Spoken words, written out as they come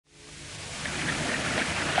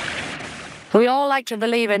We all like to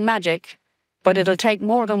believe in magic, but it'll take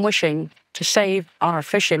more than wishing to save our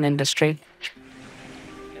fishing industry.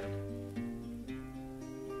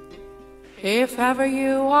 If ever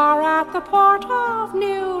you are at the port of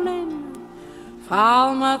Newlyn,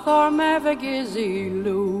 Falmouth or Mevagissey,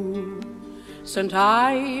 St.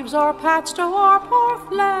 Ives or Padstow or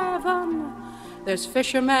Porthleven, there's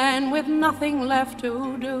fishermen with nothing left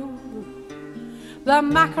to do. The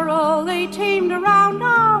mackerel, they teemed around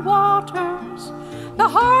our waters. The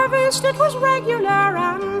harvest, it was regular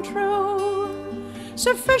and true.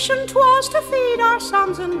 Sufficient was to feed our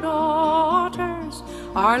sons and daughters.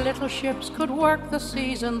 Our little ships could work the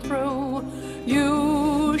season through.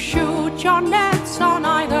 You shoot your nets on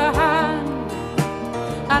either hand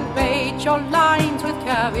and bait your lines with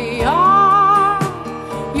caviar.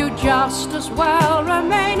 You just as well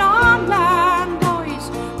remain on land, boys.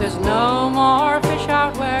 There's no more fish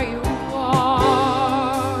out where you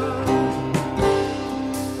are.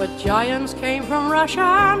 But giants came from Russia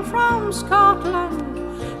and from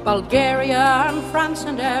Scotland, Bulgaria and France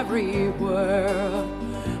and everywhere.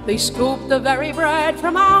 They scooped the very bread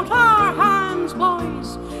from out our hands,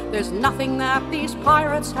 boys. There's nothing that these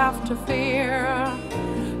pirates have to fear.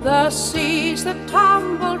 The seas that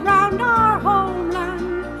tumbled round our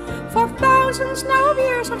homeland for thousands now of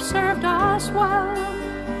years have served us well.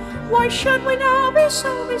 Why should we now be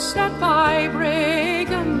so beset by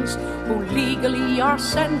brigands who legally are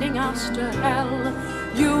sending us to hell?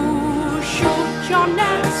 You shoot your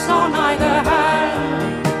nets on either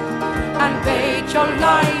hand and bait your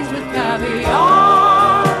lines with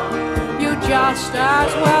caviar. You just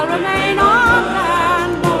as well remain on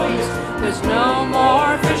land, boys. There's no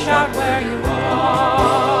more fish out where you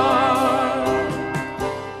are.